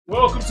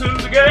Welcome to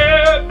the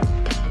G.A.B.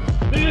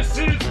 This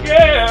is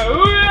G.A.B.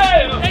 Ooh,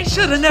 yeah. They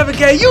should have never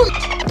gave you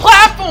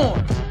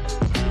platforms.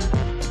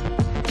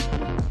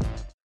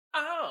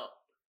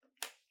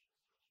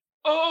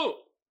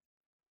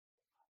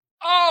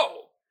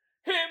 Oh,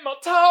 hit my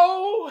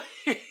toe.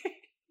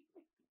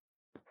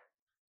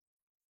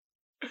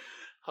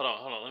 Hold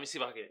on. Let me see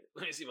if I can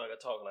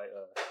talk like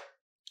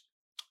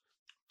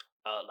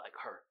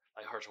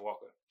Herschel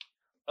Walker.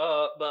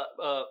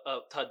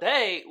 But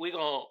today we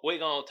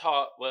gonna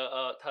talk.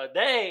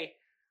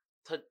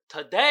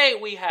 Today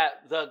we have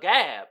the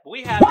G.A.B.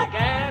 We have the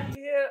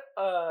G.A.B. here.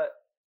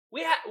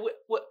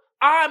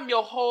 I'm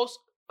your host,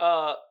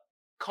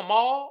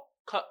 Kamal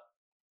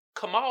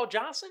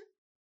Johnson.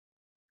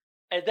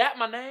 Is that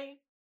my name?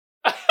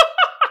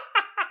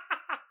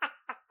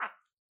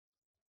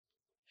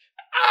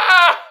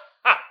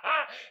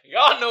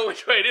 Y'all know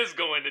which way this is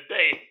going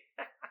today.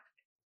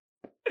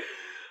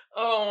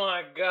 Oh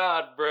my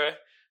God, bruh.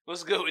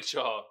 What's good with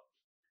y'all?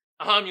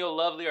 I'm your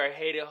lovely or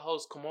hated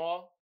host,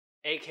 Kamal,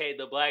 aka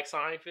the Black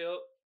Seinfeld,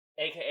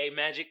 aka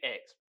Magic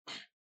X.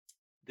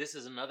 This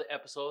is another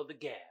episode of the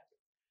G.A.B.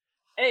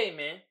 Hey,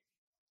 man.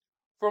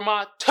 For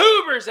my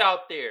tubers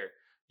out there,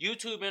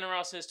 YouTube been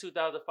around since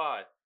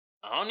 2005.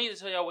 I don't need to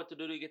tell y'all what to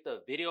do to get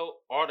the video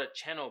or the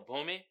channel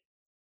booming.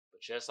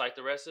 But just like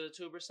the rest of the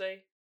tubers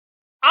say,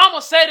 I'm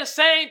going to say the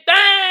same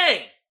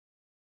thing.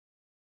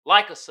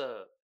 Like a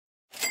sub.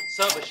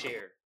 Sub a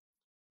share.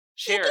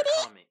 Share a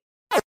comment.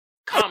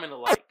 Comment a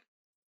like.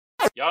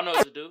 Y'all know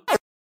what to do.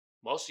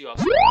 Most of y'all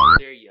out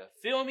there, you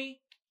feel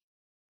me?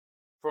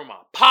 For my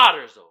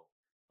potters, though,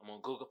 I'm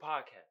on Google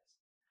Podcasts.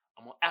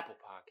 I'm on Apple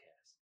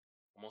Podcasts.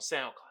 I'm on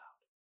SoundCloud.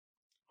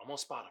 I'm on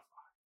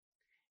Spotify.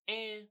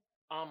 And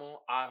I'm on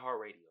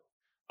iHeartRadio.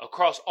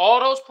 Across all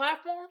those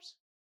platforms,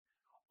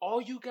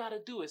 all you gotta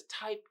do is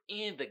type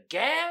in the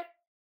G.A.B.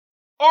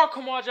 or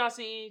Kamal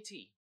Johnson ENT.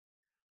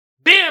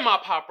 Bam, I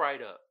pop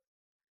right up.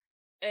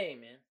 Hey,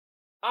 man,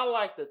 I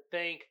like to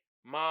thank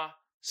my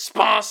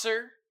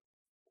sponsor.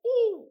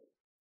 Ooh,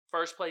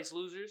 First Place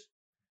Losers.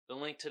 The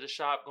link to the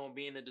shop gonna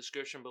be in the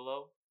description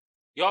below.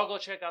 Y'all go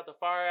check out the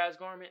fire-ass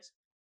garments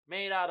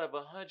made out of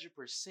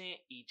 100%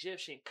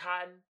 Egyptian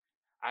cotton.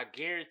 I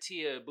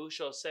guarantee a boost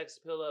your sex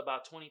appeal of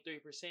about 23%.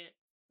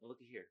 And look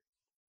at here.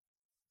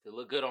 If it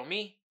look good on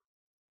me,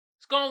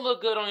 it's gonna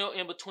look good on your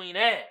in-between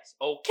ass.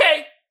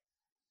 Okay?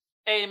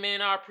 Hey,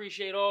 man, I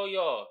appreciate all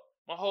y'all.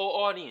 My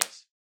whole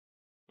audience.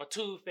 My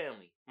Tube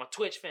family. My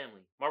Twitch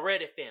family. My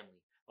Reddit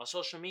family. My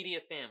social media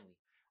family.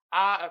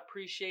 I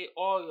appreciate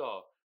all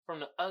y'all.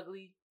 From the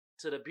ugly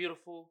to the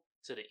beautiful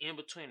to the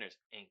in-betweeners.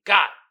 And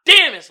god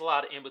damn, it's a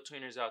lot of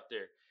in-betweeners out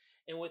there.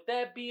 And with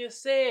that being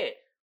said,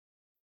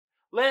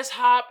 let's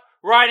hop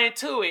right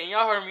into it. And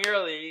y'all heard me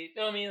earlier, you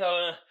feel me?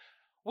 So,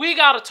 we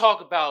gotta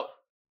talk about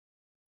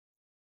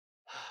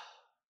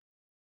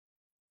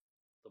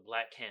the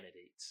black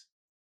candidates.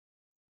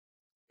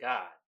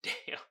 God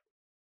damn.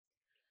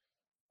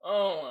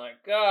 Oh my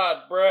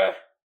God, bruh.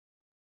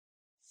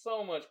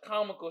 So much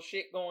comical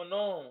shit going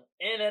on.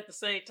 And at the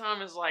same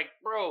time, it's like,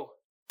 bro,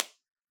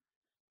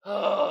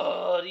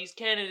 these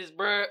candidates,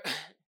 bruh.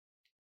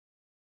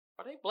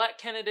 Are they black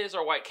candidates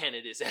or white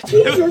candidates?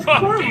 Jesus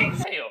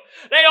Christ.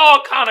 They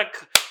all kind of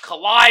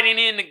colliding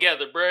in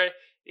together, bruh.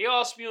 They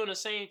all spewing the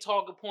same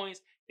talking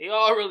points. They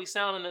all really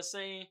sounding the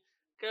same.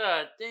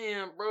 God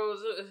damn,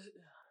 bros.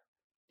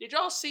 Did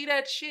y'all see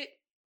that shit?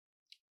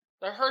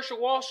 The Herschel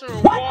Walker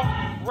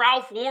and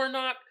Ralph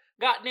Warnock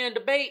goddamn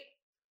debate?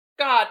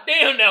 God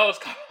damn, that was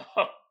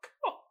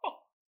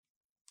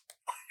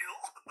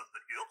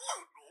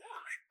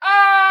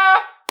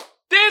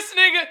this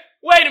nigga.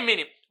 Wait a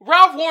minute.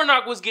 Ralph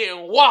Warnock was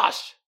getting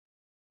washed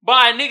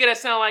by a nigga that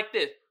sound like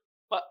this.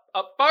 But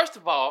first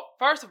of all,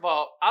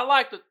 I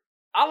like the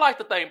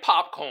thing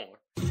popcorn.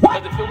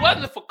 Because if it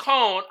wasn't for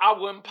corn, I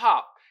wouldn't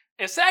pop.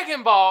 And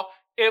second of all,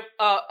 if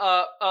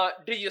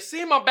do you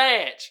see my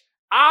badge?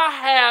 I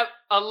have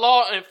a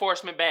law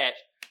enforcement badge.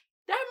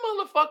 That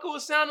motherfucker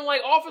was sounding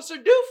like Officer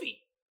Doofy.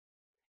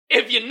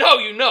 If you know,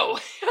 you know.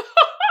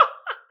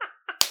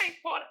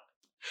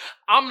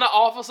 I'm the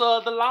officer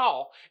of the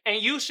law,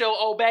 and you shall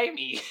obey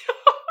me.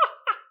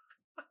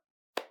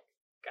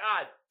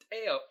 God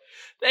damn.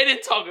 They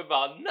didn't talk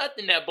about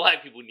nothing that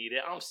black people needed.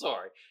 I'm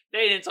sorry.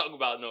 They didn't talk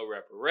about no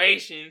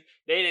reparations.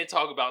 They didn't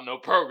talk about no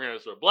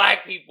programs for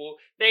black people.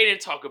 They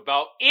didn't talk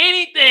about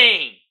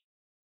anything.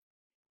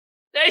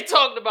 They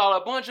talked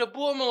about a bunch of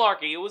bull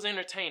malarkey. It was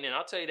entertaining,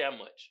 I'll tell you that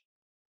much.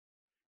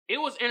 It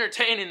was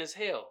entertaining as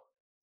hell.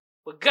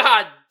 But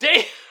god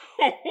damn,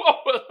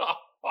 what was I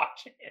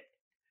watching?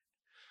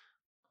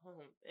 Oh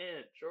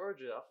man,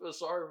 Georgia, I feel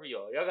sorry for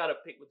y'all. Y'all gotta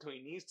pick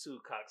between these two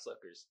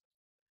cocksuckers.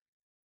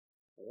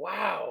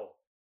 Wow.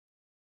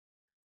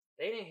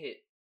 They didn't hit.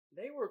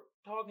 They were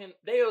talking,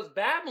 they was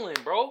babbling,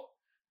 bro.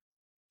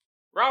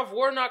 Ralph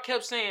Warnock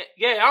kept saying,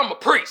 yeah, I'm a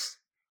priest.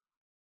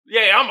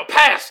 Yeah, I'm a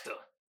pastor.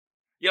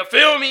 You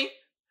feel me?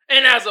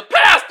 And as a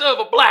pastor of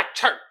a black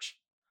church,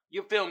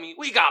 you feel me?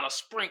 We got a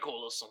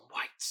sprinkle of some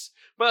whites.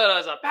 But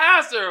as a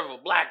pastor of a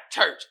black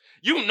church,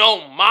 you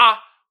know my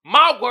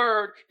My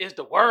word is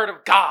the word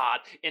of God,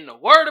 and the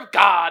word of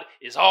God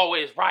is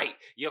always right.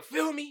 You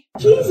feel me?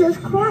 Jesus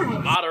Christ. The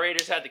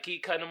moderators had to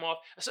keep cutting them off.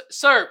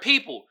 Sir,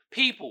 people.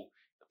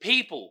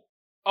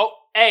 Oh,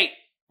 hey,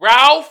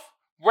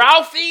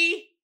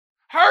 Ralphie,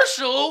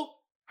 Herschel,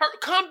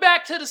 come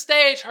back to the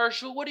stage,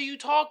 Herschel. What are you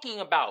talking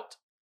about?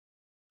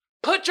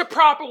 Put your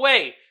prop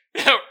away.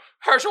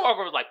 Herschel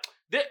Walker was like,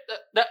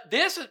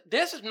 this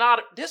is not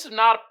a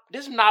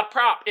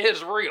prop. It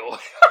is real.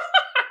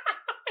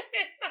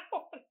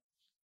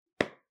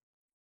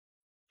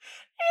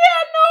 He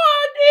had no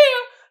idea.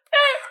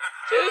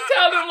 Just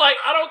tell him, like,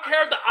 I don't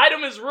care if the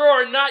item is real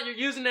or not. You're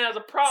using it as a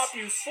prop,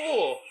 you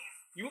fool.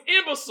 You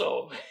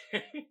imbecile.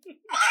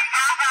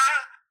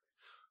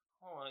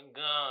 Oh my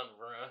God,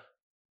 bruh.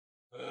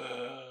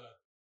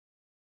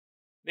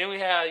 Then we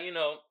have,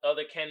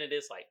 other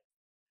candidates like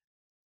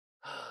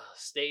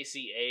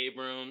Stacey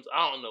Abrams.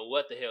 I don't know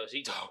what the hell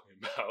she talking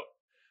about.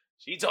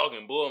 She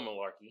talking bull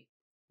malarkey.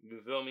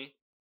 You feel me?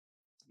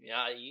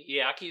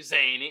 Yeah, I keep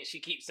saying it. She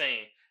keeps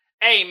saying,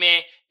 hey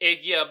man,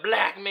 if you're a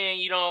black man,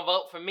 you don't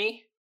vote for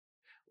me?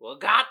 Well,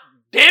 god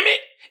damn it,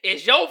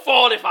 it's your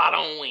fault if I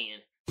don't win.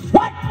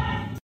 What?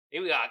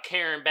 Here we got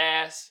Karen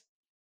Bass.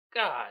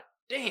 God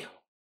damn.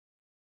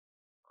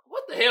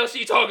 What the hell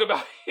she talking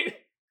about here?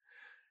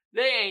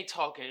 They ain't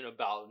talking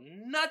about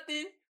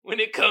nothing when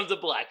it comes to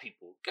black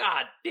people.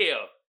 God damn.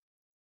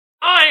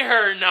 I ain't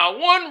heard not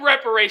one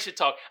reparation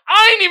talk.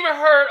 I ain't even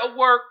heard a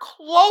word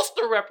close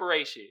to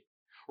reparation.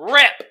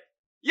 Rep.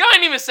 Y'all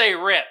ain't even say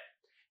rep.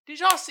 Did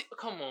y'all see?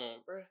 Come on,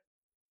 bruh.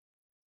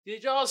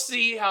 Did y'all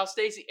see how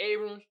Stacey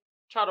Abrams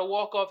tried to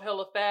walk off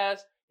hella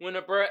fast when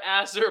the bruh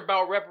asked her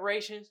about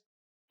reparations?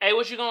 Hey,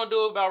 what you gonna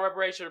do about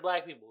reparations to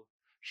black people?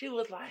 She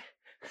was like,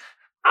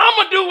 I'm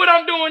gonna do what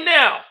I'm doing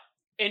now.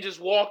 And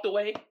just walked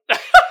away.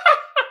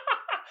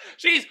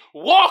 She's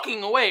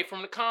walking away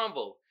from the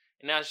convo.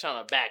 And now she's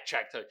trying to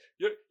backtrack to,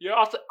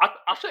 yeah,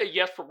 I say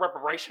yes for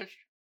reparations.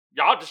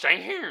 Y'all just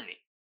ain't hearing it.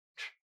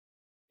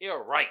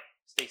 You're right,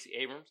 Stacey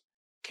Abrams.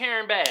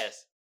 Karen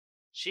Bass.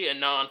 She a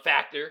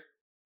non-factor.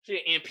 She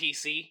an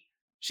NPC.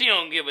 She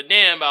don't give a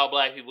damn about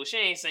black people. She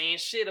ain't saying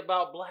shit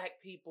about black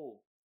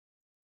people.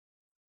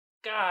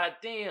 God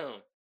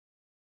damn.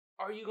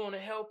 Are you gonna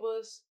help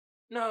us?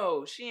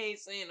 No, she ain't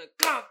saying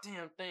a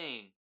goddamn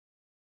thing.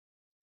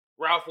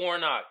 Ralph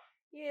Warnock.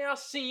 Yeah, I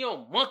seen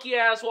your monkey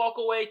ass walk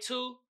away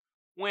too.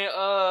 When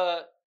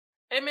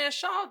hey man,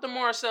 shout out to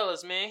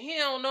Marcellus, man. He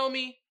don't know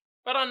me,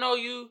 but I know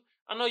you.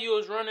 I know you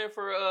was running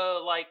for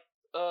like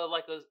a,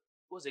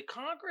 was it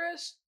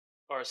Congress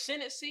or a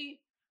Senate seat?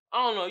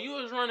 I don't know. You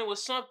was running with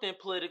something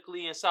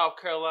politically in South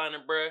Carolina,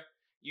 bruh.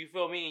 You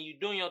feel me? And you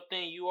doing your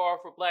thing. You are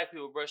for black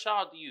people, bruh.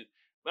 Shout out to you.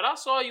 But I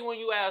saw you when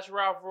you asked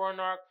Ralph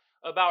Warnock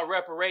about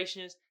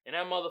reparations, and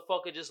that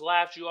motherfucker just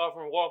laughed you off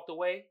and walked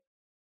away.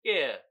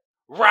 Yeah.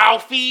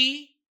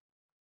 Ralphie!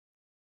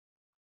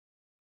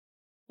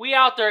 We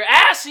out there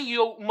asking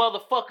you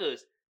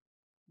motherfuckers,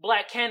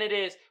 black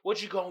candidates,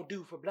 what you gonna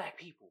do for black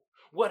people?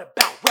 What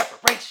about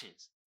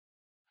reparations?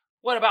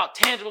 What about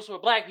tangibles for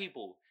black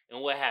people?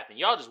 And what happened?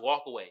 Y'all just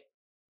walk away.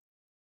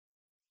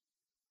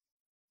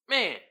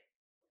 Man,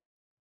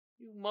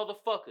 you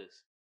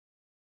motherfuckers.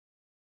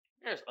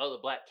 There's other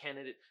black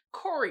candidates.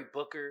 Cory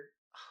Booker.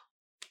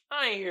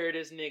 I ain't hear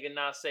this nigga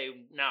not say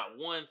not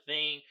one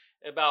thing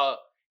about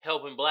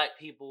helping black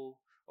people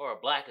or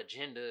a black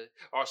agenda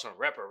or some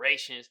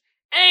reparations.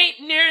 Ain't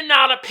near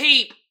not a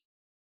peep.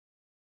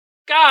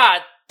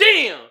 God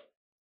damn.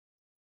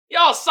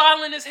 Y'all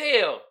silent as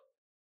hell.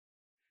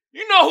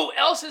 You know who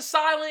else is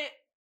silent?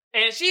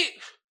 And she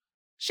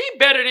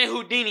better than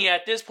Houdini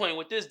at this point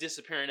with this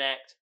disappearing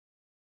act.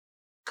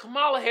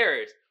 Kamala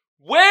Harris.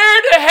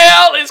 Where the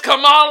hell is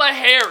Kamala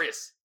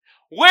Harris?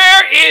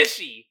 Where is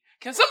she?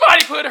 Can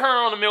somebody put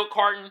her on a milk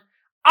carton?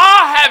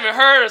 I haven't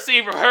heard or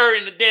seen from her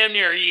in a damn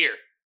near a year.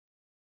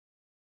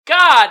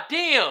 God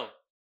damn.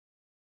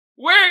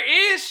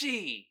 Where is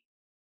she?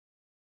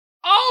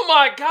 Oh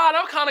my God,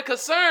 I'm kind of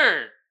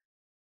concerned.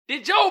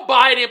 Did Joe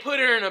Biden put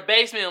her in a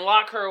basement and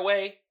lock her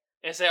away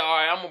and say, all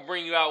right, I'm going to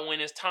bring you out when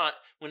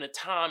the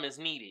time is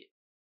needed?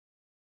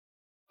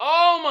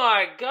 Oh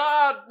my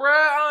God, bruh,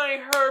 I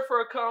ain't heard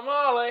for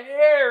Kamala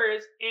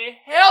Harris in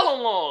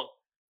hella long.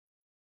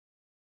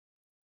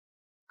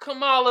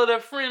 Kamala the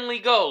friendly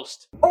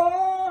ghost.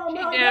 Oh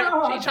my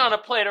God. She trying to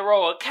play the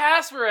role of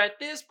Casper at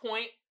this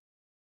point.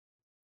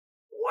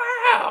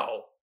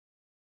 Wow.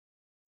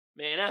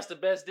 Man, that's the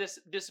best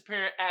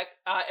disappearing act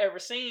I ever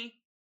seen.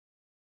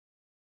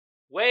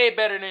 Way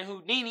better than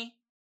Houdini.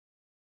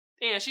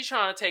 Damn, she's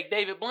trying to take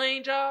David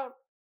Blaine's job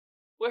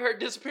with her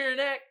disappearing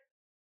act.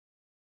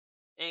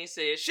 Ain't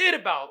said shit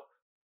about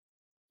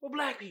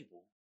black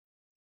people.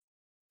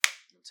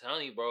 I'm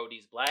telling you, bro,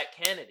 these black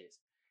candidates.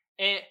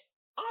 And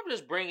I'm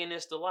just bringing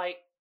this to light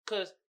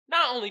because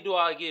not only do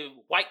I give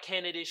white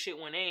candidates shit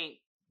when they ain't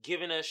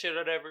giving us shit or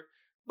whatever,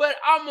 but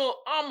I'm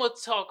gonna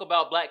talk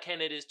about black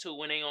candidates too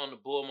when they on the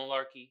bull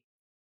malarkey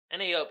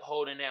and they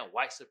upholding that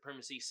white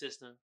supremacy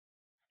system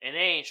and they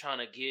ain't trying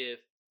to give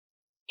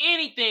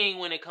anything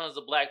when it comes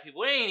to black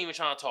people. They ain't even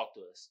trying to talk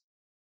to us.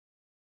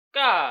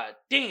 God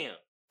damn.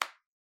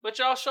 But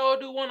y'all sure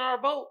do want our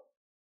vote.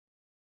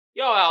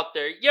 Y'all out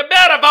there, you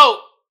better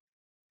vote.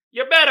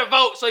 You better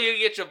vote so you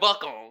get your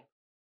buck on.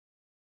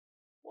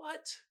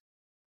 What?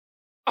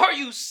 Are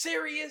you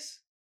serious?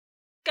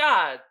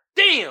 God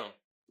damn.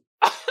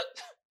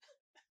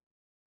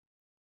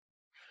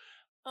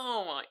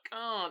 Oh my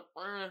God,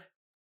 bruh.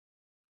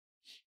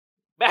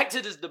 Back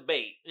to this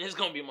debate. And it's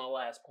gonna be my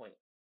last point.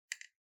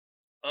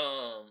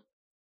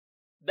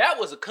 That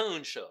was a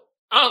coon show.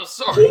 I'm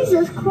sorry.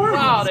 Jesus Christ.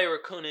 Wow, they were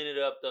cooning it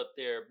up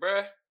there,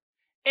 bruh.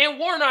 And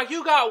Warnock,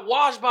 you got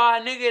washed by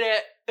a nigga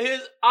that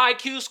his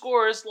IQ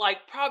score is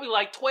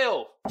probably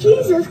 12.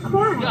 Jesus You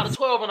got a Christ.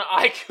 12 on the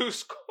IQ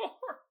score.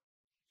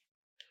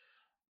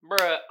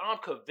 Bruh, I'm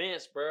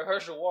convinced, bruh.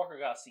 Herschel Walker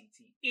got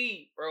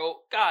CTE,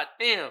 bro. God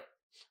damn.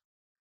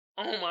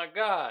 Oh my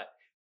God.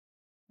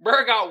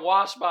 Bruh got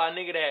washed by a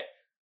nigga that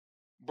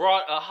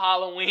brought a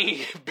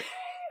Halloween. Bro,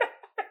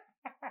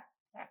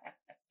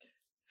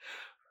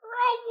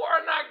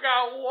 Warnock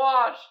got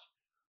washed.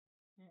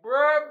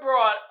 Bruh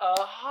brought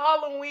a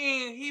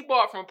Halloween he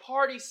bought from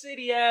Party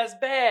City ass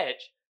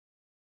badge.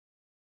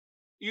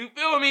 You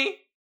feel me?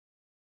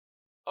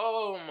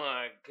 Oh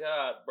my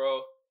God,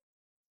 bro.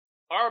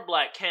 Our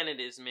black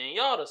candidates, man,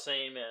 y'all the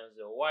same as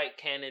the white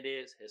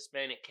candidates,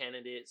 Hispanic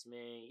candidates,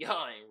 man.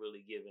 Y'all ain't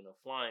really giving a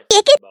flying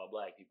fuck about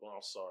black people.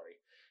 I'm sorry.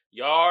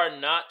 Y'all are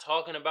not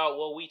talking about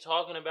what we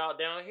talking about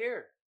down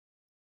here.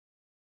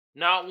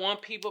 Not one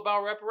peep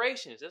about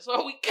reparations. That's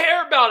all we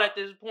care about at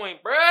this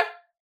point, bruh.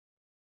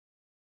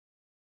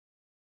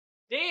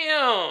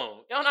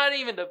 Damn. Y'all not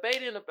even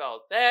debating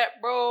about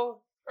that, bro.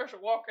 Herschel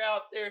Walker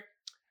out there.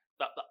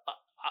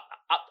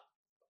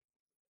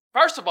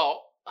 First of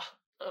all,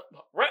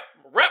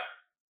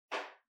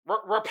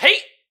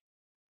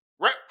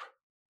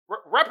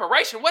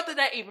 reparation. What did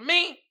that even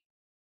mean?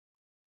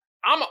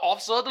 I'm an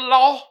officer of the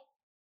law.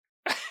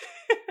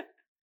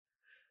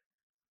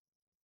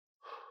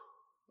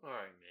 All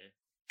right,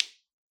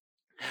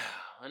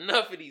 man.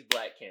 Enough of these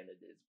black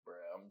candidates, bro.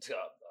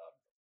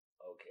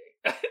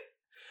 Okay.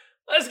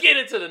 Let's get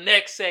into the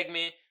next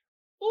segment.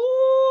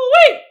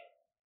 Ooh-wee!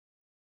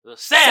 The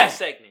sad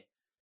segment.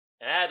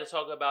 And I had to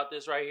talk about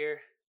this right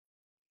here.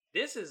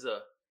 This is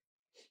a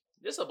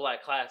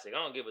black classic. I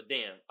don't give a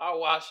damn. I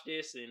watched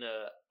this and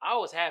I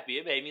was happy.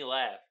 It made me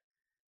laugh.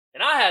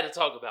 And I had to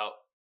talk about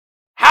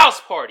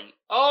House Party.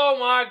 Oh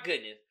my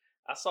goodness.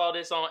 I saw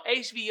this on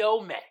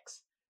HBO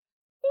Max.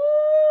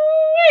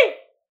 Woo-wee!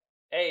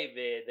 Hey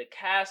man, the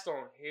cast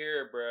on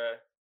here, bruh.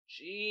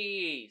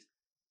 Jeez.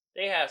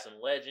 They have some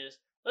legends.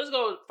 Let's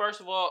go, first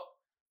of all,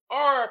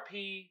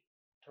 R.I.P.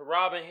 to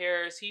Robin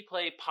Harris. He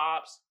played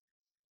Pops.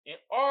 And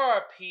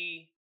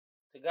R.I.P.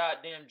 to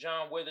goddamn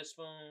John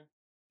Witherspoon.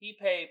 He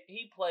played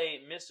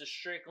Mr.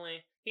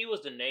 Strickland. He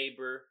was the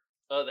neighbor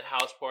of the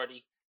house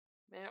party.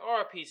 Man,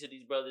 R.I.P. to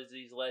these brothers,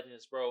 these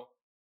legends, bro.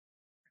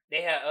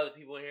 They had other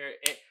people in here.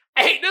 And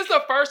hey, this is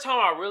the first time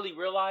I really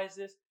realized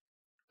this.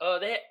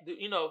 They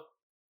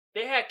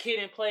had Kid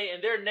and Play,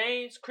 and their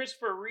names,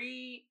 Christopher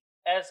Reed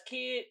as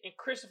Kid and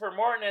Christopher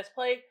Martin as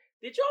Play.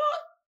 Did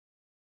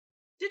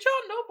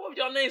y'all know both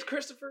y'all names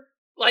Christopher?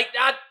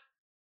 I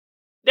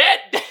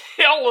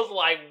was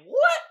like,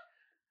 what?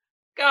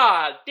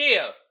 God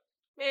damn.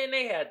 Man,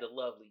 they had the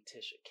lovely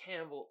Tisha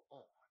Campbell.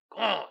 Oh my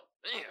God.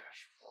 Man.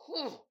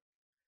 Whew.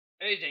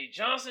 AJ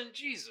Johnson.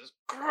 Jesus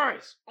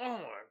Christ. Oh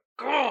my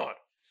God.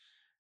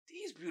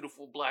 These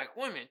beautiful black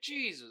women.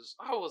 Jesus.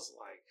 I was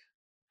like,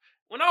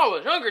 when I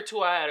was younger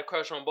too, I had a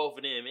crush on both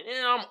of them. And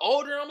then I'm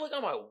older, I'm like,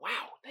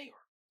 wow, they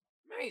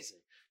are amazing.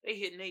 They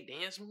hitting their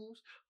dance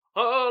moves.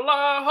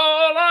 Hola,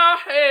 hola,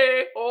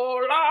 hey,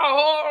 hola,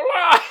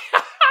 hola.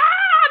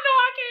 No,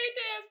 I can't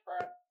dance, bro.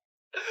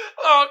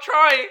 Oh, I'm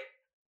trying.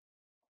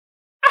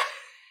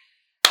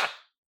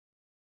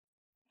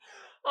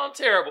 I'm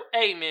terrible.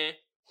 Hey, man.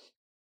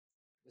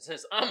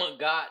 Since I'm a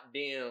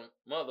goddamn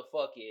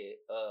motherfucking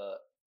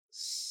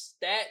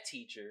stat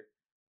teacher,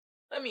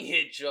 let me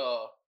hit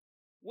y'all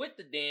with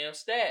the damn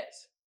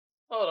stats.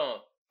 Hold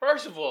on.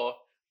 First of all,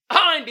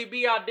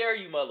 IMDb, I dare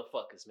you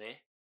motherfuckers, man.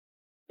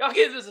 Y'all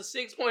give this a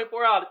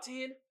 6.4 out of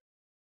 10.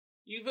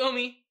 You feel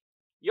me?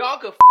 Y'all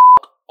could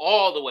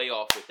all the way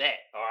off with that,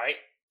 alright?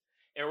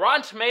 And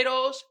Rotten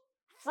Tomatoes,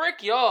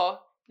 frick y'all,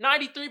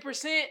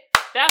 93%.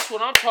 That's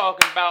what I'm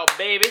talking about,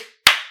 baby.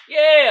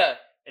 Yeah.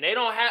 And they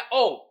don't have,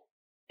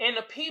 and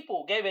the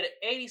people gave it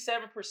an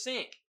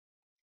 87%.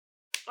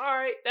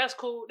 Alright, that's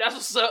cool. That's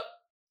what's up.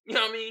 You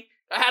know what I mean?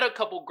 I had a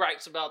couple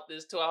gripes about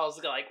this too. I was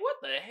like,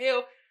 what the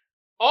hell?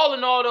 All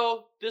in all,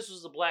 though, this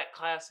was a black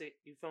classic.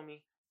 You feel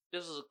me?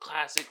 This was a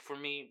classic for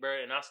me,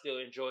 bro, and I still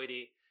enjoyed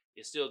it.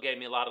 It still gave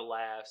me a lot of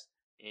laughs.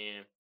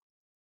 And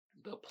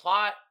the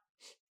plot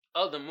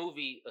of the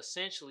movie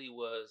essentially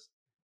was,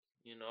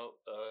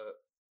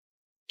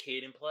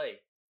 Kid and Play.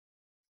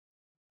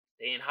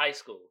 They in high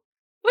school.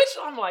 Which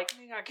I'm like,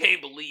 nigga, I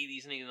can't believe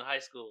these niggas in high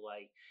school.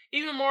 Like,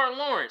 even Martin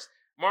Lawrence.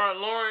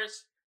 Martin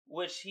Lawrence,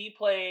 which he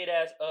played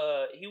as,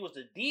 he was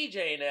the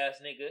DJing ass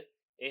nigga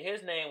and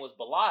his name was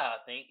Balai, I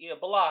think. Yeah,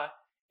 Balai.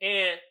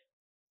 And,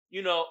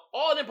 you know,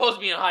 all them supposed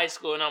to be in high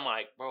school, and I'm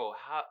like, bro,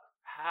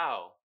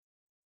 how?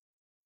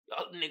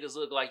 Y'all niggas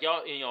look like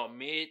y'all in y'all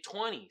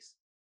mid-20s.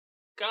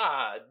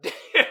 God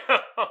damn.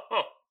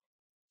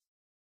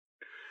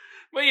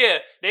 But yeah,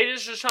 they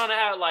just was trying to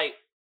have, like,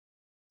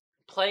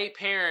 Play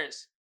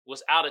parents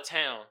was out of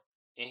town,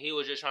 and he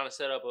was just trying to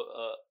set up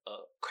a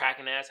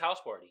cracking ass house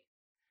party,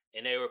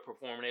 and they were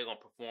performing. They were gonna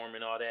perform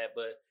and all that,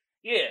 but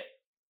yeah.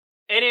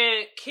 And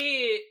then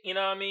Kid, you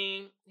know what I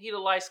mean? He the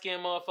light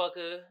skinned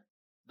motherfucker.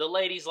 The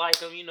ladies like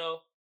him, you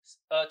know.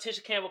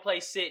 Tisha Campbell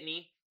plays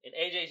Sydney, and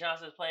AJ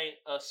Johnson playing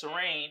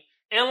Serene,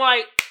 and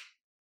like,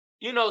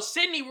 you know,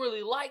 Sydney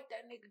really liked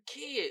that nigga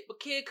Kid,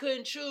 but Kid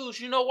couldn't choose.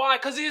 You know why?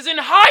 Because he's in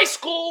high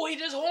school. He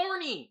just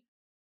horny.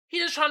 He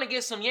just trying to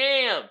get some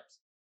yams.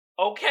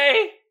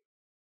 Okay?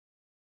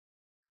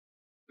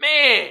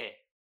 Man.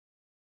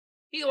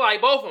 He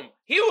like both of them.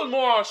 He was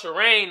more on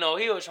Shireen, though.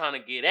 He was trying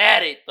to get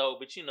at it, though.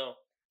 But, you know,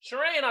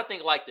 Shireen, I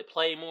think, liked to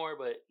play more.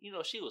 But, you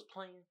know, she was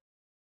playing.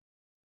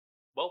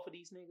 Both of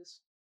these niggas.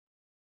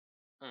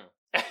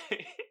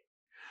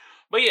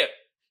 But, yeah.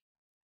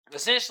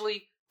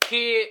 Essentially,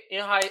 Kid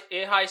in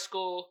high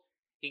school.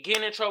 He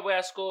getting in trouble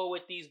at school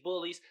with these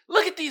bullies.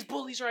 Look at these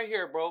bullies right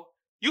here, bro.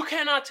 You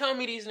cannot tell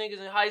me these niggas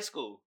in high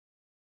school.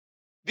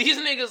 These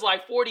niggas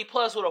like 40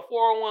 plus with a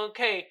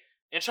 401k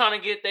and trying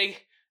to get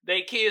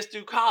they kids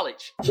through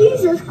college.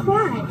 Jesus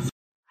Christ.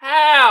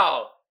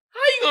 How? How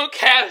you gonna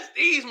cast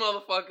these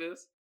motherfuckers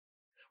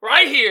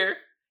right here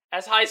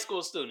as high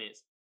school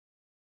students?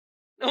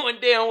 Knowing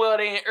damn well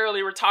they in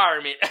early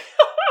retirement.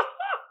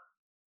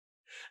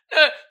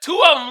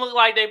 Two of them look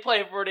like they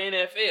play for the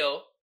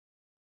NFL.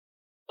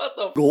 What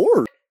the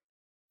Lord.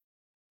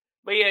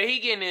 But yeah, he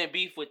getting in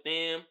beef with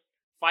them,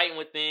 fighting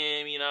with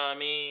them, you know what I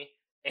mean?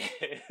 And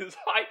it's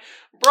like,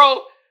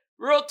 bro,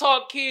 real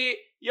talk, Kid,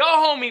 your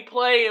homie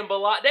Play and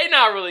Balai, they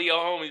not really your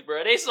homies,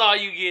 bro. They saw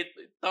you get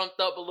thumped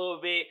up a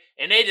little bit,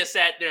 and they just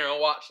sat there and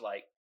watched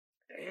like,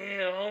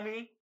 damn,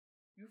 homie,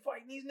 you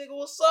fighting these niggas,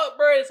 what's up,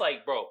 bro? It's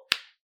like, bro,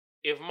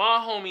 if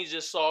my homies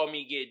just saw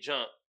me get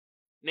jumped,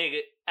 nigga,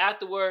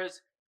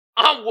 afterwards,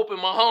 I'm whooping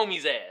my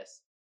homie's ass.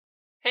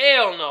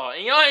 Hell no.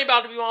 And y'all ain't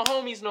about to be my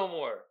homies no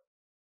more.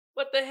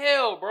 What the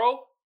hell, bro?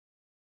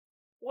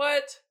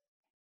 What?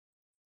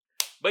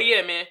 But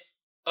yeah, man.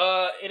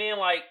 And then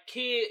like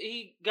Kid,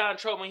 he got in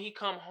trouble when he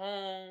come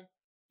home.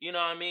 You know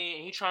what I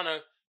mean? He trying to,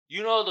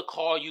 you know, the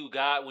call you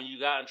got when you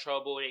got in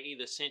trouble. They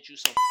either sent you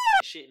some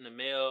shit in the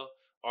mail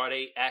or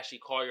they actually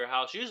call your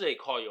house. Usually they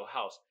call your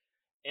house.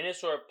 And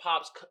it's where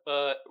Pops,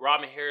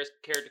 Robin Harris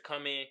character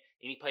come in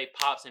and he played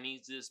Pops, and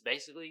he's just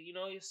basically, you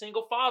know, he's a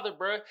single father,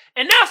 bruh.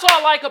 And that's what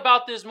I like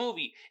about this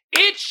movie.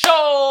 It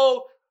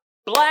showed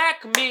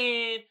black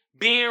men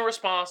being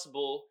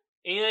responsible,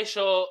 and they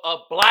show a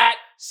black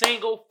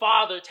single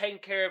father taking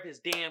care of his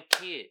damn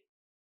kid.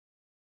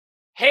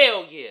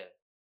 Hell yeah.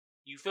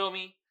 You feel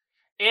me?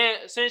 And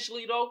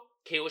essentially, though,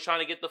 Kid was trying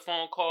to get the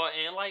phone call,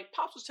 and like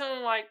Pops was telling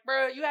him, like,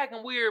 bro, you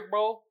acting weird,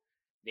 bro.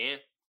 Then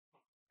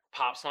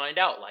Pops find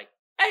out, like,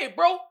 hey,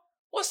 bro,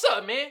 what's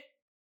up, man?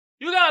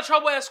 You got in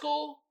trouble at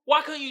school?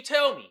 Why couldn't you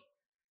tell me?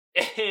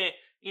 And,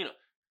 you know,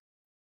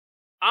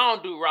 I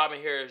don't do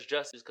Robin Harris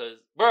justice because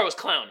bro was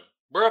clowning.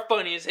 Bro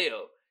funny as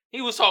hell.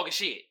 He was talking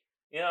shit.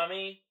 You know what I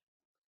mean?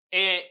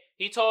 And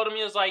he told him,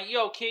 he was like,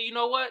 yo, kid, you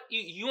know what?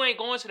 You ain't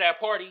going to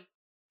that party.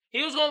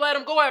 He was going to let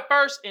him go at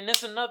first. And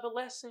that's another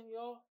lesson,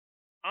 y'all.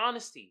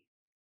 Honesty.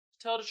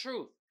 Tell the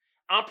truth.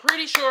 I'm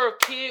pretty sure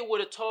if Kid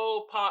would have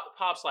told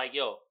Pops, like,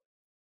 yo,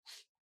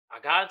 I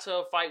got into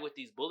a fight with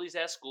these bullies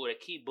at school that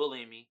keep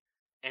bullying me.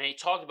 And they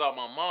talked about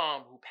my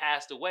mom who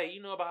passed away.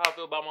 You know about how I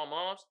feel about my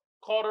moms?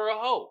 Called her a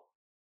hoe.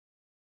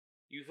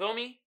 You feel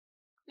me?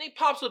 I think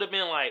Pops would have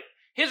been like,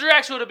 his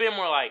reaction would have been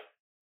more like,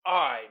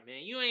 alright,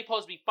 man, you ain't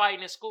supposed to be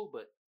fighting in school,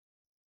 but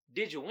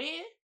did you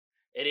win?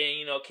 And then,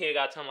 you know, Kid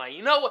got to him like,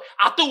 you know what?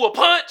 I threw a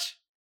punch.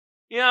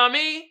 You know what I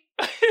mean?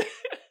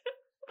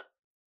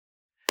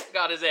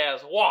 Got his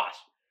ass washed.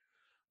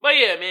 But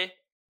yeah, man.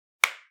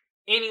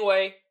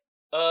 Anyway,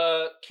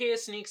 Kid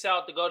sneaks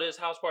out to go to his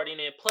house party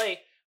and then Play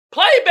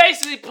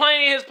basically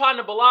playing his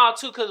partner Bilal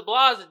too, because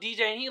Bilal is a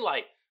DJ and he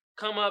like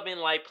come up and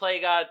like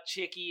Play got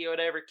chicky or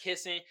whatever,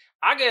 kissing.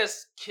 I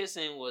guess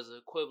kissing was the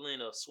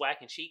equivalent of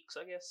swacking cheeks,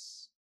 I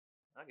guess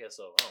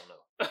so. I don't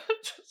know.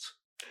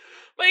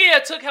 But yeah,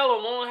 it took hella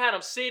long, had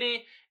him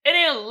sitting, and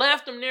then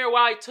left him there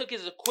while he took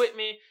his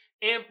equipment.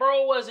 And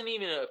bro wasn't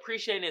even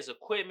appreciating his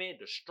equipment,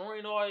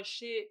 destroying all his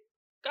shit.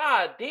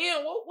 God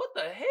damn, what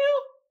the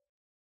hell?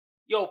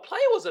 Yo, Play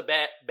was a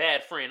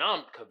bad friend,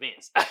 I'm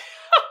convinced.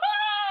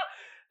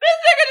 This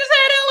nigga just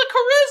had hella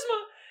charisma.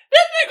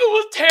 This nigga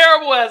was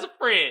terrible as a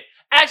friend.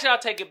 Actually, I'll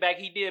take it back.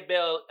 He did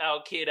bail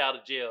our kid out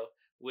of jail,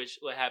 which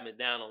what happened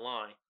down the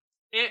line.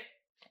 And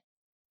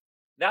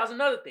that was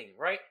another thing,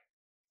 right?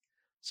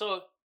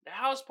 So the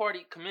house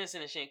party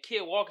commencing and shit,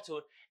 Kid walking to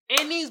it,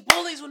 and these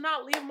bullies would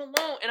not leave him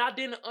alone. And I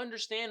didn't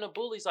understand the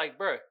bullies. Like,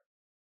 bro,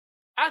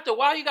 after a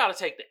while, you gotta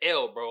take the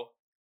L, bro.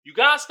 You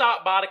got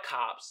stopped by the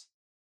cops.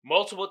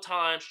 multiple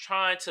times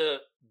trying to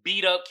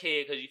beat up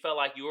kid because you felt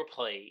like you were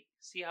played.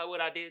 See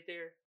what I did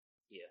there?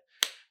 Yeah.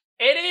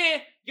 And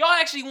then y'all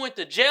actually went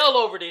to jail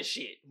over this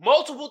shit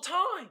multiple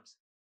times.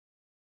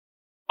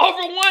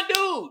 Over one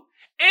dude.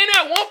 And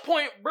at one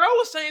point, bro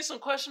was saying some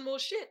questionable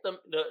shit.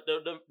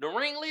 The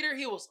ringleader,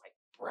 he was like,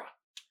 bro,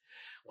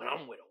 when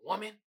I'm with a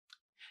woman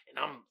and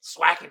I'm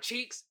swacking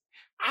cheeks,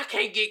 I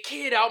can't get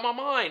kid out my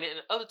mind. And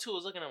the other two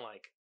was looking at him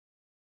like,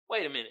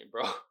 wait a minute,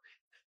 bro.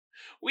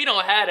 We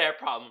don't have that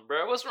problem,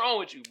 bro. What's wrong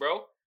with you,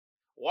 bro?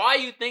 Why are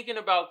you thinking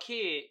about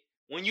kid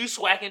when you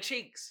swacking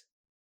cheeks?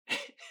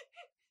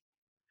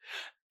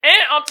 And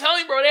I'm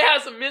telling you, bro, they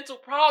had some mental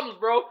problems,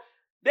 bro.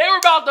 They were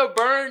about to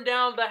burn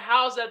down the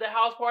house that the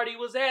house party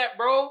was at,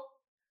 bro.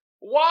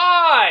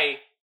 Why?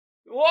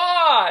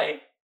 Why?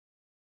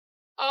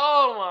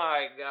 Oh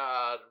my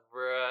God,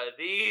 bro.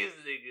 These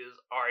niggas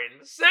are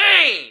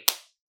insane.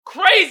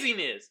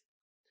 Craziness.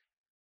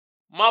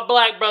 My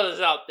black brothers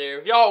out there,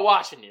 if y'all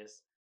watching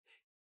this,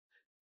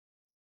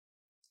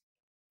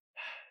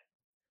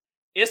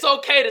 it's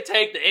okay to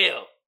take the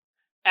L.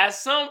 At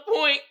some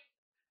point,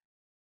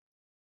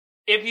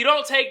 if you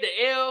don't take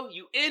the L,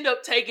 you end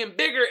up taking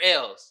bigger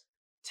L's.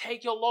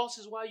 Take your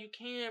losses while you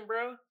can,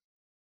 bro.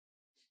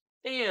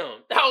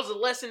 Damn, that was a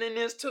lesson in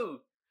this too.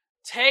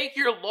 Take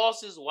your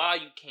losses while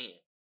you can,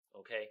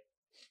 okay?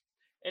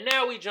 And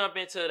now we jump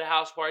into the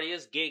house party.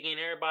 It's gigging.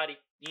 Everybody,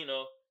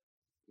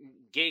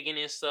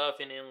 gigging and stuff.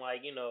 And then,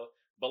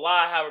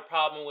 Bilal have a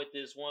problem with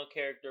this one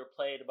character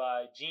played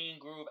by Gene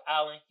Groove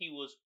Allen. He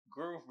was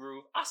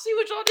Groove. I see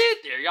what y'all did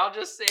there. Y'all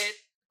just said,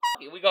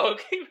 we gonna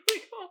keep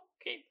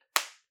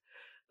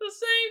the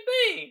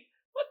same thing.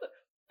 What the?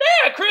 They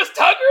had Chris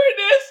Tucker in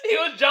this? He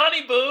was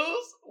Johnny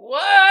Booze?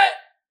 What?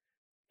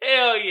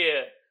 Hell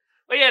yeah.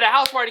 But yeah, the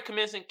house party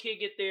commencing, kid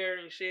get there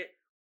and shit.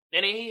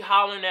 And then he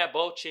hollering at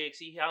both chicks.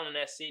 He hollering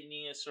at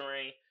Sydney and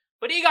Serene.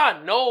 But he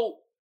got no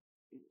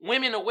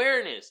women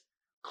awareness.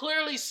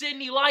 Clearly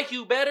Sydney like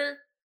you better.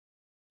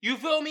 You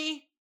feel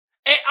me?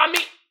 And I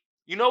mean,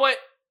 you know what?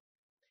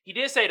 He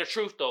did say the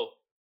truth though.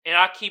 And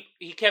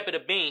he kept it a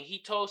bean.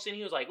 He told Sydney,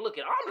 he was like, look,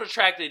 I'm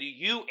attracted to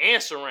you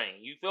and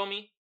Serene. You feel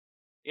me?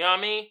 You know what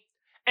I mean?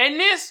 And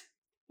this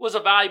was a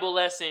valuable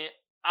lesson.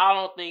 I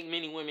don't think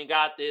many women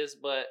got this,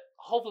 but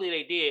hopefully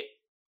they did.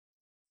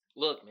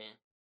 Look, man.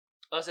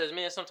 Us as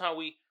men, sometimes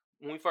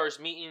when we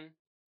first meeting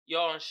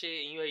y'all and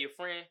shit, and you have your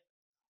friend,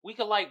 we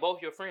could like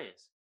both your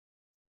friends.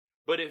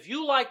 But if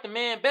you like the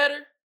man better,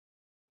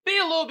 be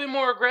a little bit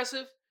more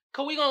aggressive,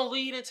 because we going to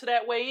lead into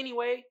that way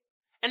anyway.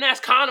 And that's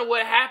kind of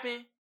what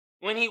happened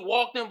when he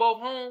walked them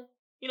both home.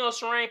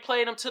 Serene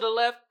played him to the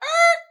left.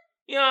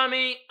 You know what I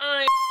mean?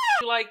 I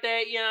ain't like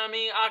that. You know what I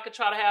mean? I could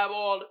try to have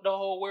the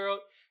whole world.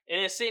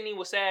 And then Sydney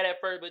was sad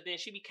at first, but then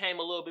she became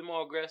a little bit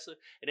more aggressive.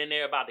 And then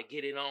they're about to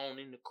get it on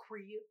in the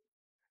crib.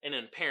 And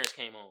then the parents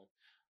came home.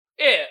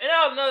 Yeah, and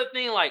that was another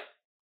thing,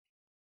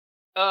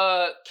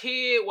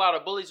 kid, while the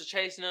bullies were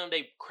chasing them,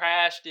 they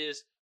crashed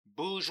this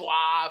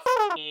bourgeois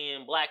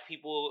black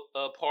people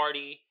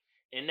party.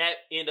 And that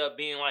ended up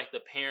being like the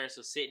parents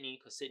of Sydney,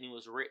 because Sydney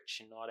was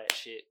rich and all that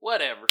shit.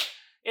 Whatever.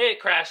 It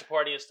crashed the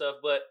party and stuff,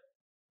 but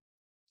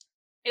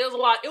it was a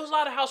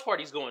lot of house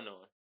parties going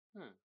on.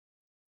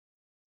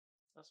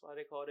 That's why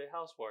they called it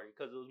house party,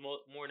 because it was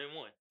more than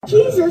one.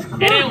 Jesus Christ.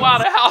 And then while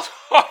the house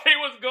party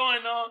was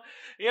going on,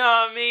 you know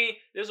what I mean?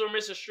 This is where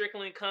Mr.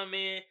 Strickland come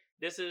in.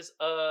 This is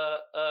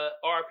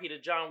RP to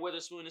John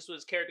Witherspoon. This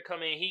was his character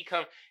come in. He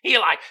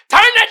like,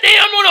 turn that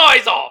damn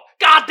noise off.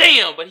 God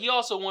damn. But he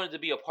also wanted to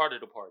be a part of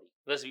the party.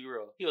 Let's be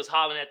real. He was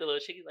hollering at the little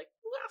chick. He's like,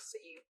 I see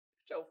you.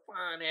 Your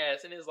fine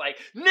ass. And it's like,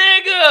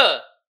 nigga,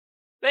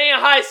 they in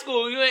high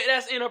school.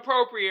 That's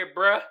inappropriate,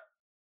 bruh.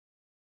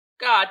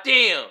 God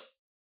damn.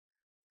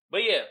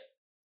 But yeah,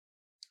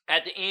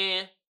 at the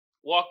end,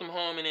 walked them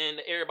home, and then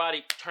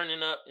everybody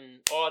turning up and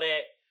all that.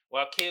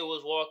 While kid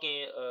was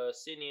walking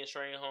Sydney and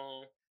Serene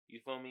home,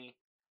 you feel me?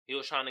 He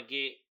was trying to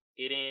get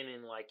it in,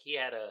 and he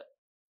had a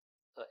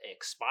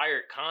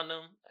expired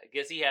condom. I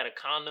guess he had a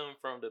condom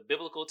from the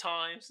biblical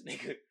times.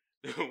 Nigga,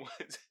 and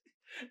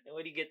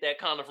where'd he get that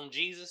condom from?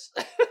 Jesus?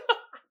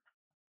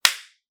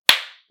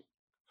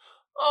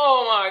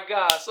 Oh my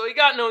God. So he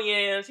got no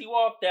yams. He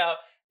walked out.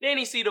 Then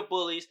he see the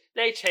bullies.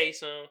 They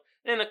chase him.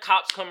 Then the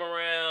cops come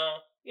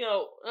around. They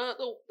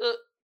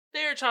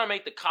were trying to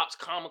make the cops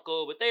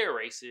comical, but they were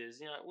racist.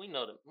 We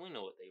know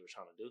what they were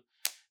trying to do.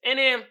 And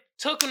then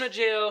took him to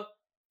jail.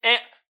 And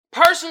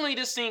personally,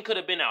 this scene could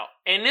have been out.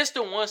 And this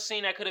the one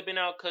scene that could have been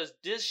out, because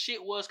this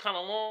shit was kind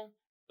of long.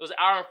 It was an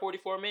hour and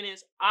 44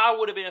 minutes. I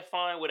would have been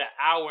fine with an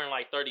hour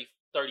and 30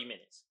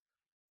 minutes.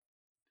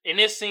 And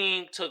this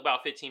scene took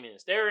about 15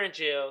 minutes. They were in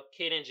jail,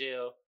 kid in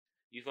jail.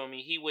 You feel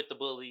me? He with the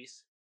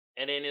bullies.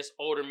 And then this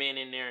older man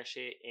in there and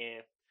shit.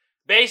 And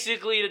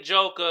basically the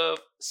joke of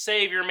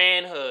save your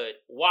manhood.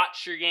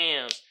 Watch your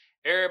yams.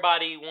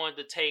 Everybody wanted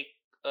to take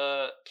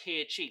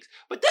kid cheeks.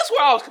 But that's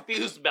what I was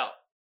confused about.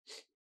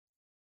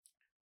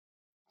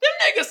 Them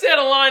niggas said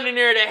a line in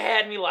there that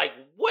had me like,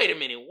 wait a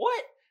minute,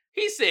 what?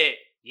 He said,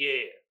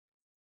 yeah,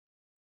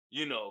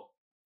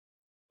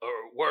 or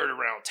word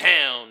around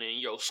town and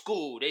your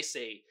school, they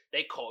say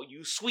they call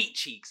you Sweet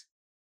Cheeks.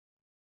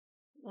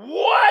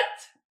 What?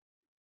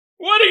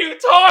 What are you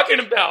talking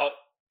about?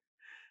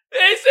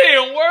 They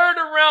saying word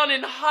around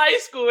in high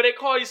school, they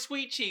call you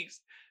Sweet Cheeks.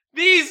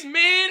 These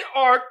men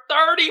are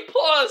 30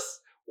 plus.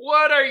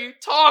 What are you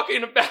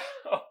talking about?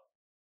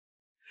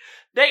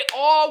 They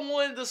all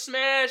wanted to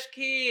smash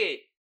Kid.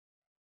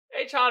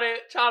 They try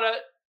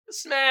to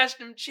smash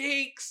them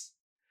cheeks.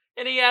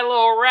 And he had a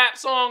little rap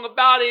song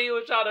about it. He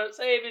was trying to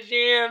save his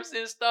yams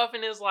and stuff.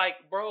 And it's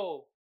like,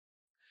 bro,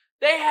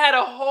 they had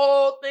a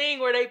whole thing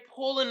where they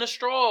pulling the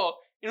straw.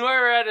 And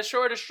whoever had the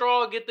shortest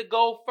straw get to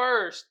go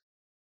first.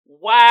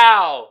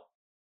 Wow.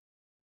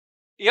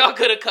 Y'all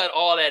could have cut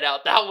all that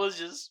out. That was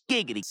just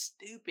giggity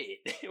stupid.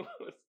 It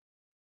was,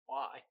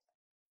 why?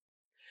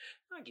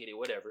 I get it,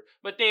 whatever.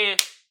 But then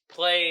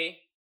Play,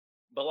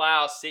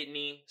 Bilal,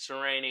 Sydney,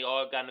 Serene, they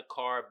all got in the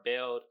car,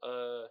 bailed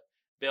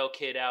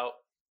Kid out.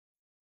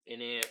 And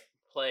then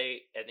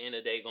Play, at the end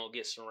of the day, gonna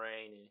get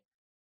Serene. And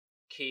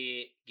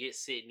Kid get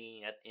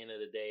Sydney at the end of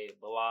the day.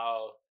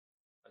 Bilal,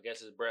 I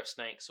guess his breath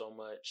stank so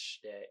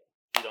much that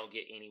he don't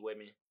get any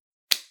women.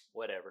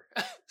 Whatever.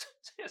 And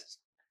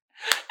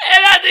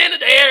at the end of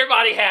the day,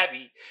 everybody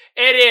happy.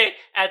 And then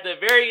at the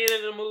very end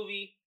of the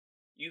movie,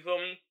 you feel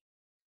me?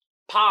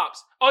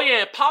 Pops. Oh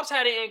yeah, Pops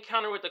had an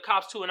encounter with the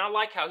cops too, and I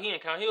like how he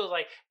encountered. He was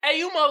like, "Hey,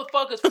 you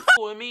motherfuckers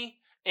with me,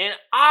 and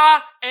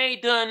I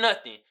ain't done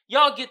nothing.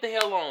 Y'all get the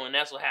hell on." And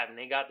that's what happened.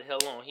 They got the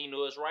hell on. He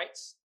knew his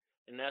rights,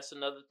 and that's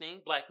another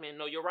thing. Black men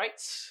know your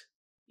rights.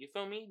 You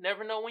feel me?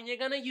 Never know when you're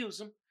gonna use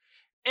them.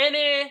 And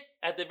then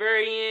at the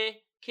very end,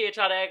 Kid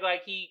tried to act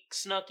like he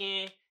snuck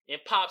in. And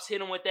Pops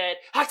hit him with that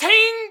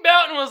ha-ting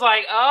belt and was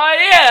like,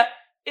 "Oh yeah,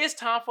 it's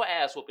time for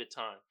ass whooping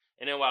time."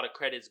 And then while the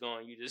credits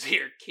going, you just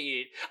hear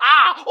Kid,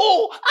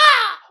 ooh,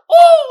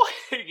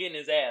 getting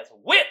his ass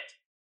whipped.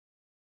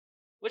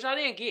 Which I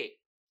didn't get.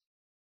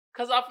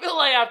 Because I feel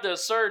like after a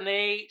certain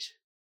age,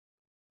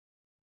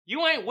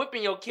 you ain't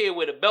whipping your kid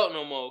with a belt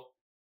no more.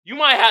 You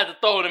might have to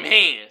throw them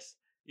hands.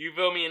 You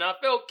feel me? And I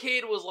felt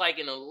Kid was like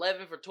in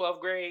 11th or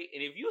 12th grade.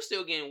 And if you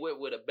still getting whipped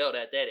with a belt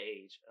at that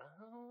age, I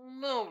don't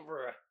know,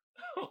 bruh.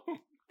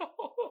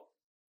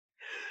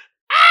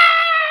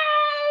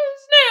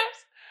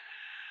 Snaps!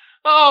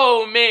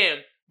 Oh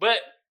man! But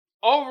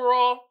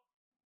overall,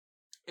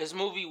 this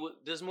movie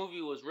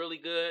was really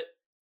good.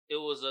 It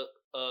was a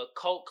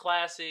cult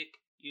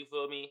classic. You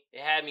feel me?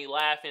 It had me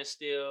laughing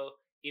still,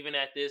 even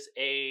at this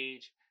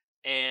age.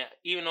 And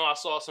even though I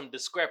saw some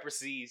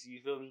discrepancies, you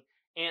feel me?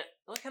 And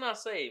what can I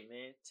say,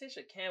 man?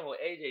 Tisha Campbell,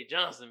 AJ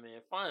Johnson,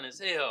 man, fine as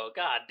hell.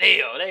 God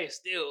damn, they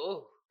still,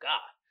 oh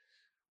God,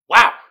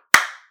 wow.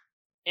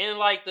 And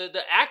like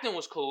the acting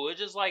was cool. It's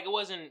just like it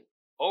wasn't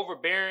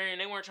overbearing.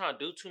 They weren't trying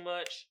to do too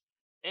much.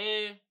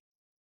 And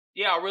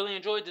yeah, I really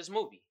enjoyed this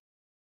movie.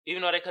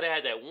 Even though they could have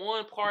had that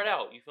one part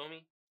out, you feel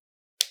me?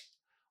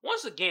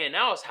 Once again,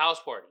 now it's House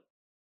Party.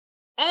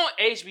 On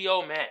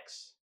HBO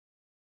Max.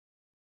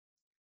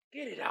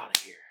 Get it out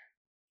of here.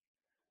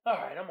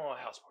 Alright, I'm on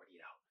House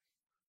Party out.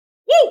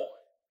 Woo!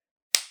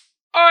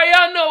 Alright,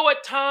 y'all know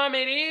what time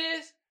it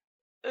is.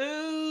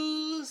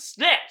 Ooh,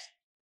 snaps.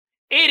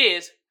 It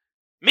is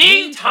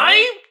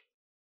Meantime,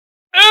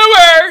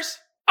 hours.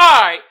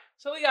 Alright,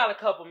 so we got a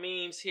couple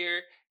memes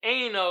here. And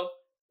you know,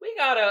 we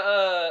got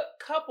a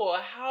couple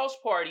of House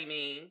Party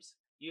memes.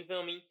 You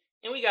feel me?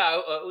 And we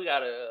got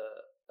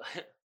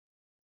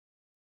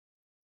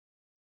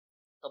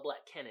a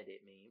black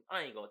candidate meme.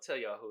 I ain't gonna tell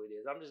y'all who it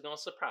is. I'm just gonna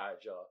surprise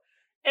y'all.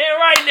 And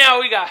right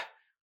now we got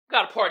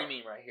a party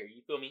meme right here.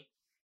 You feel me?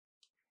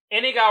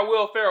 And they got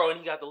Will Ferrell and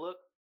he got the look.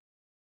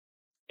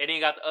 And then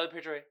he got the other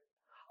picture.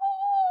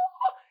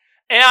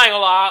 And I ain't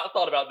gonna lie, I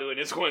thought about doing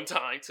this one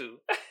time too.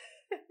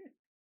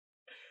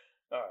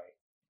 Alright.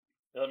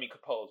 Let me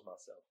compose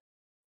myself.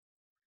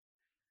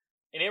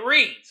 And it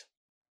reads,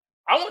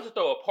 I want to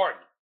throw a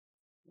party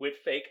with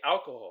fake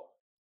alcohol.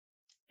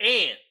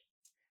 And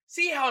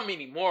see how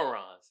many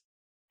morons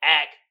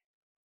act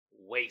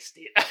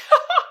wasted.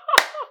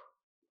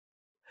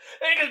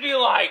 They could be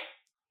like,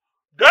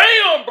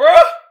 damn,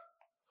 bruh.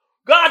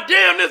 God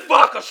damn, this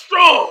vodka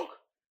strong.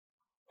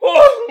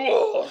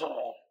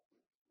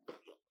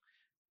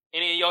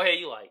 And in your head,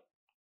 you like,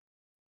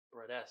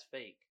 bro, that's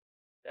fake.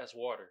 That's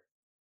water.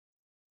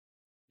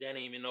 That ain't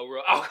even no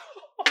real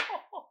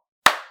alcohol.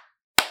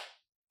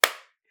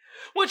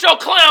 With your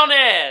clown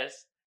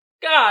ass.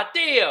 God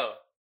damn.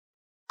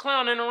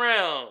 Clowning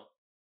around.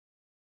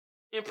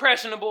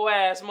 Impressionable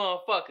ass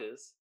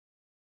motherfuckers.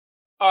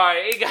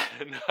 Alright, it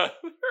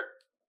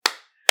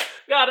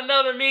got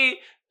another meme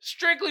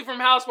strictly from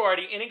House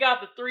Party, and it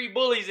got the 3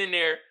 bullies in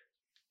there.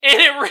 And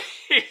it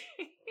reads,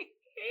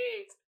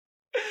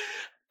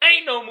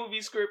 ain't no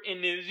movie script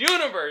in this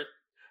universe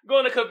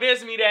going to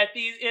convince me that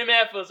these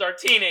MFers are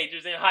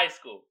teenagers in high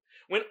school.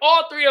 When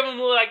all 3 of them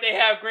look like they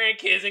have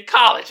grandkids in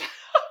college.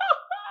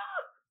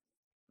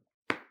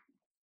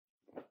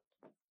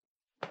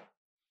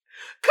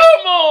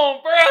 Come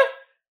on, bruh.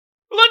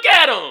 Look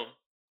at them.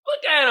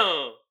 Look at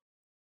them.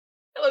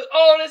 They look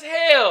old as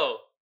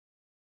hell.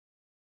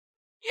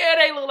 Yeah,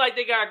 they look like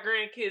they got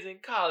grandkids in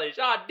college.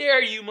 I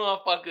dare you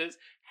motherfuckers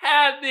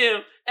have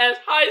them as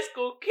high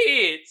school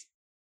kids.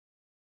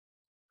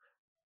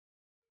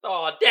 The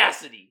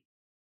audacity.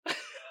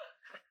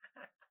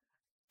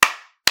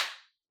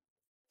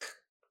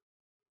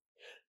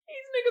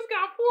 These niggas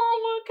got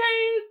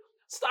 401ks,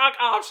 stock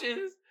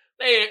options,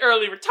 they in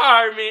early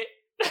retirement.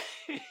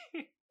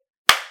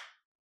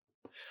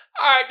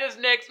 Alright, this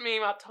next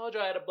meme, I told you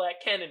I had a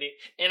black candidate,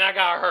 and I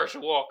got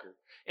Herschel Walker.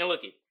 And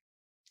look it,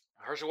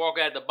 Herschel Walker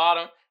at the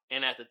bottom,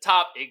 and at the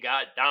top, it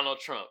got Donald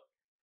Trump.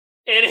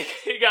 And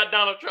it got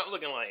Donald Trump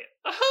looking like,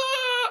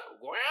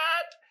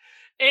 what?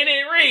 And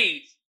it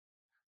reads,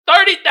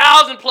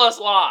 30,000 plus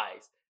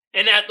lies.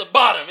 And at the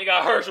bottom, it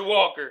got Herschel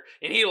Walker,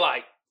 and he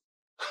like,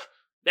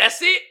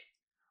 that's it?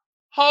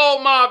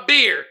 Hold my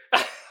beer.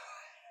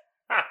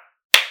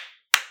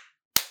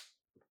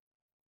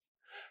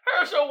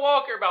 Herschel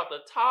Walker about to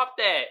top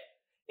that.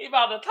 He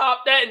about to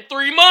top that in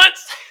 3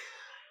 months.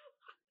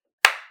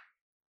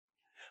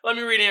 Let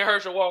me read in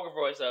Herschel Walker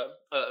voice up.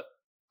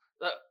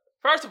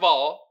 First of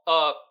all,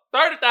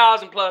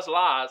 30,000 plus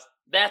lies,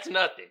 that's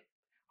nothing.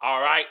 All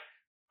right?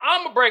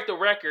 I'm gonna break the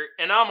record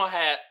and I'm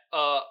gonna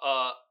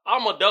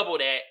double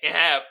that and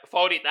have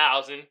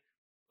 40,000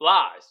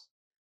 lies.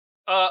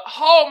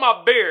 Hold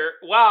my beer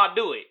while I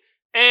do it.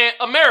 And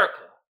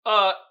America,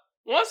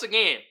 once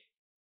again,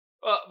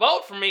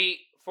 vote for me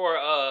for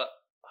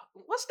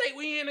what state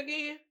we in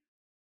again?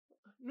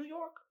 New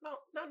York? No,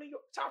 not New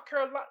York. South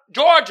Carolina.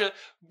 Georgia.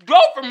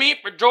 Vote for me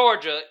for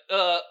Georgia.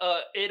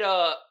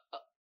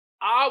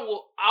 I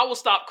will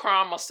stop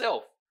crying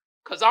myself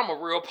because I'm a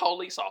real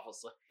police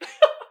officer.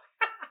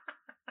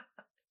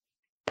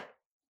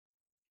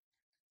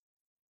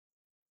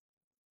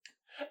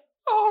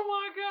 Oh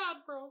my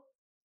God, bro.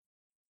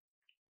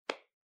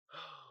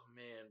 Oh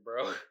man,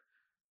 bro.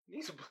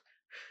 These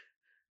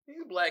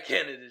black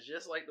candidates,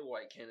 just like the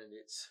white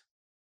candidates,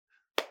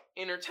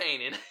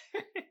 entertaining.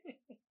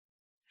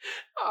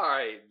 All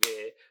right,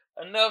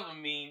 man. Enough of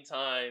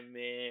meantime,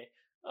 man.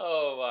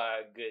 Oh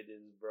my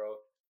goodness, bro.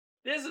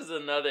 This is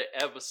another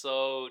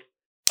episode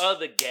of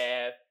the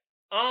G.A.B.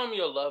 I'm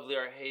your lovely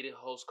or hated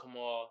host,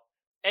 Kamal,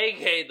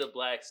 aka the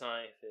Black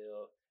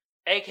Seinfeld,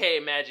 aka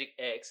Magic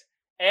X.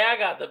 Hey, I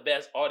got the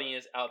best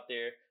audience out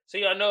there, so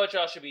y'all know what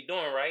y'all should be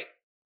doing, right?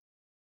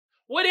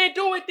 Well, then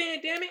do it then,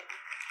 damn it.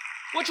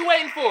 What you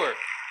waiting for?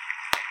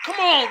 Come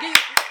on,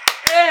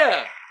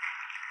 yeah.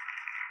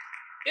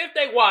 If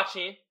they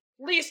watching, at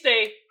least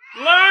they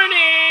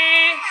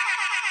learning.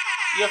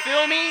 You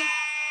feel me?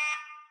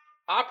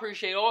 I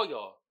appreciate all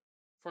y'all.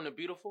 From the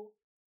beautiful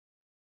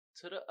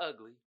to the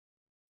ugly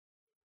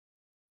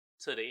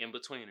to the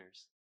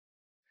in-betweeners.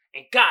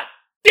 And god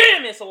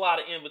damn, it's a lot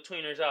of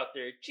in-betweeners out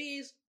there.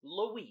 Jeez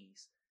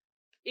Louise.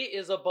 It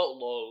is a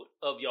boatload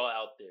of y'all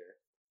out there.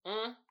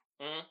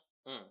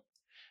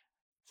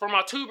 For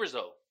my tubers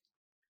though,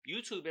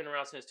 YouTube been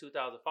around since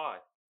 2005.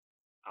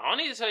 I don't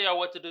need to tell y'all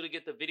what to do to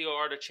get the video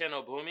or the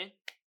channel booming.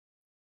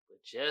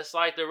 But just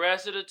like the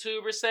rest of the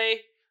tubers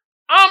say,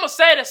 I'ma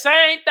say the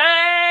same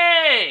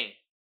thing.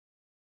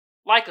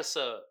 Like a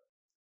sub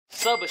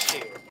a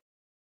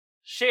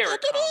share a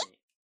comment,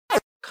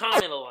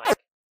 comment a like.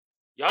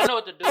 Y'all know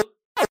what to do.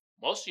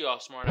 Most of y'all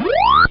smart out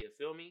there, you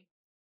feel me?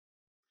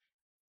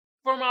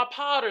 For my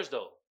podders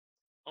though,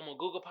 I'm on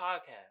Google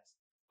Podcasts,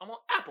 I'm on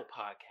Apple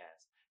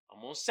Podcasts,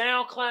 I'm on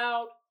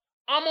SoundCloud,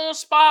 I'm on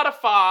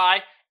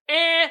Spotify,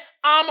 and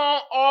I'm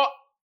on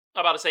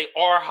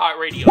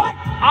iHeartRadio.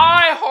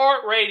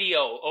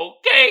 iHeartRadio,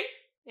 okay?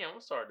 Yeah,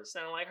 I'm starting to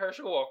sound like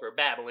Herschel Walker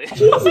babbling.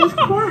 Jesus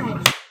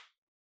Christ.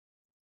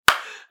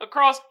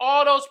 Across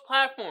all those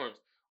platforms,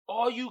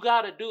 all you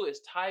gotta do is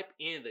type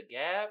in the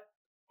G.A.B.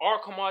 or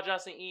Kamal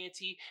Johnson ENT,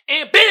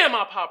 and bam,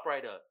 I pop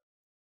right up.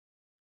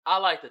 I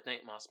like to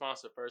thank my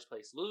sponsor, First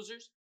Place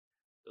Losers.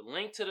 The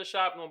link to the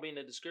shop gonna be in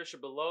the description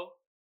below.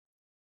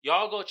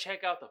 Y'all go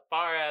check out the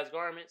fire-ass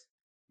garments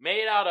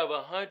made out of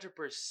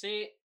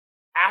 100%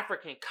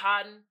 African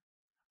cotton.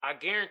 I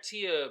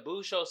guarantee a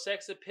boost your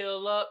sex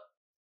appeal up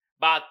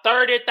by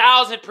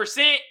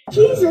 30,000%.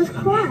 Jesus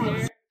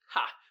Christ.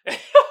 Ha.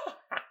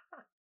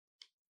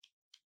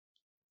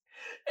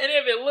 And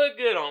if it look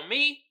good on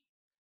me,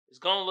 it's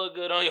gonna look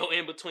good on your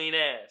in-between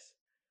ass.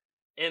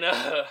 And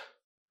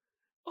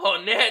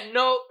on that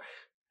note,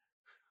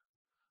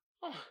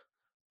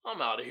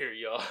 I'm out of here,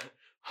 y'all.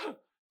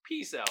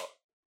 Peace out.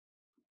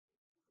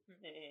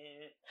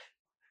 Man.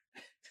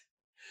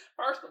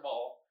 First of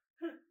all,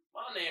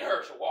 my name is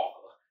Herschel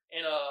Walker.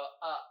 And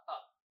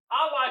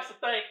I like to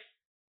thank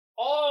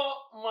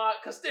all my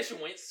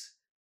constituents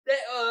that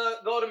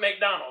go to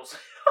McDonald's.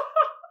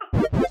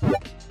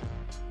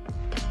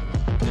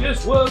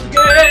 This was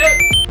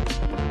G.A.B.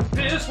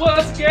 This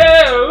was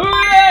G.A.B.